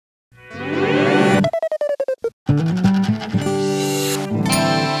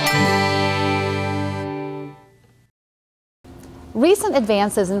Recent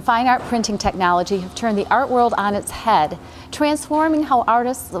advances in fine art printing technology have turned the art world on its head, transforming how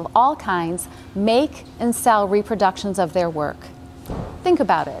artists of all kinds make and sell reproductions of their work. Think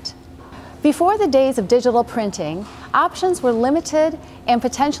about it. Before the days of digital printing, options were limited and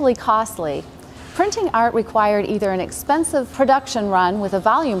potentially costly. Printing art required either an expensive production run with a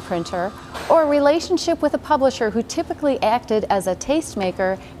volume printer or a relationship with a publisher who typically acted as a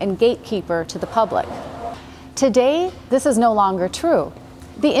tastemaker and gatekeeper to the public. Today, this is no longer true.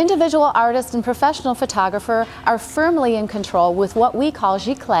 The individual artist and professional photographer are firmly in control with what we call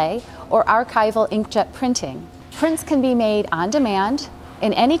Giclee, or archival inkjet printing. Prints can be made on demand,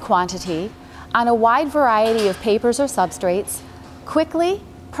 in any quantity, on a wide variety of papers or substrates, quickly,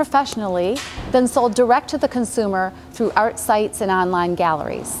 professionally, then sold direct to the consumer through art sites and online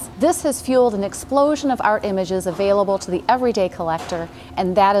galleries. This has fueled an explosion of art images available to the everyday collector,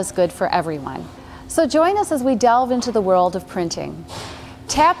 and that is good for everyone. So join us as we delve into the world of printing.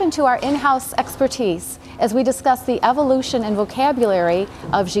 Tap into our in-house expertise as we discuss the evolution and vocabulary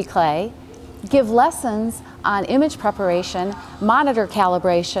of Giclee, give lessons on image preparation, monitor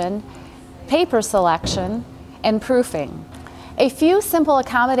calibration, paper selection, and proofing. A few simple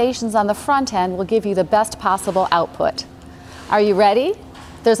accommodations on the front end will give you the best possible output. Are you ready?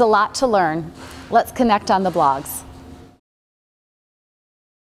 There's a lot to learn. Let's connect on the blogs.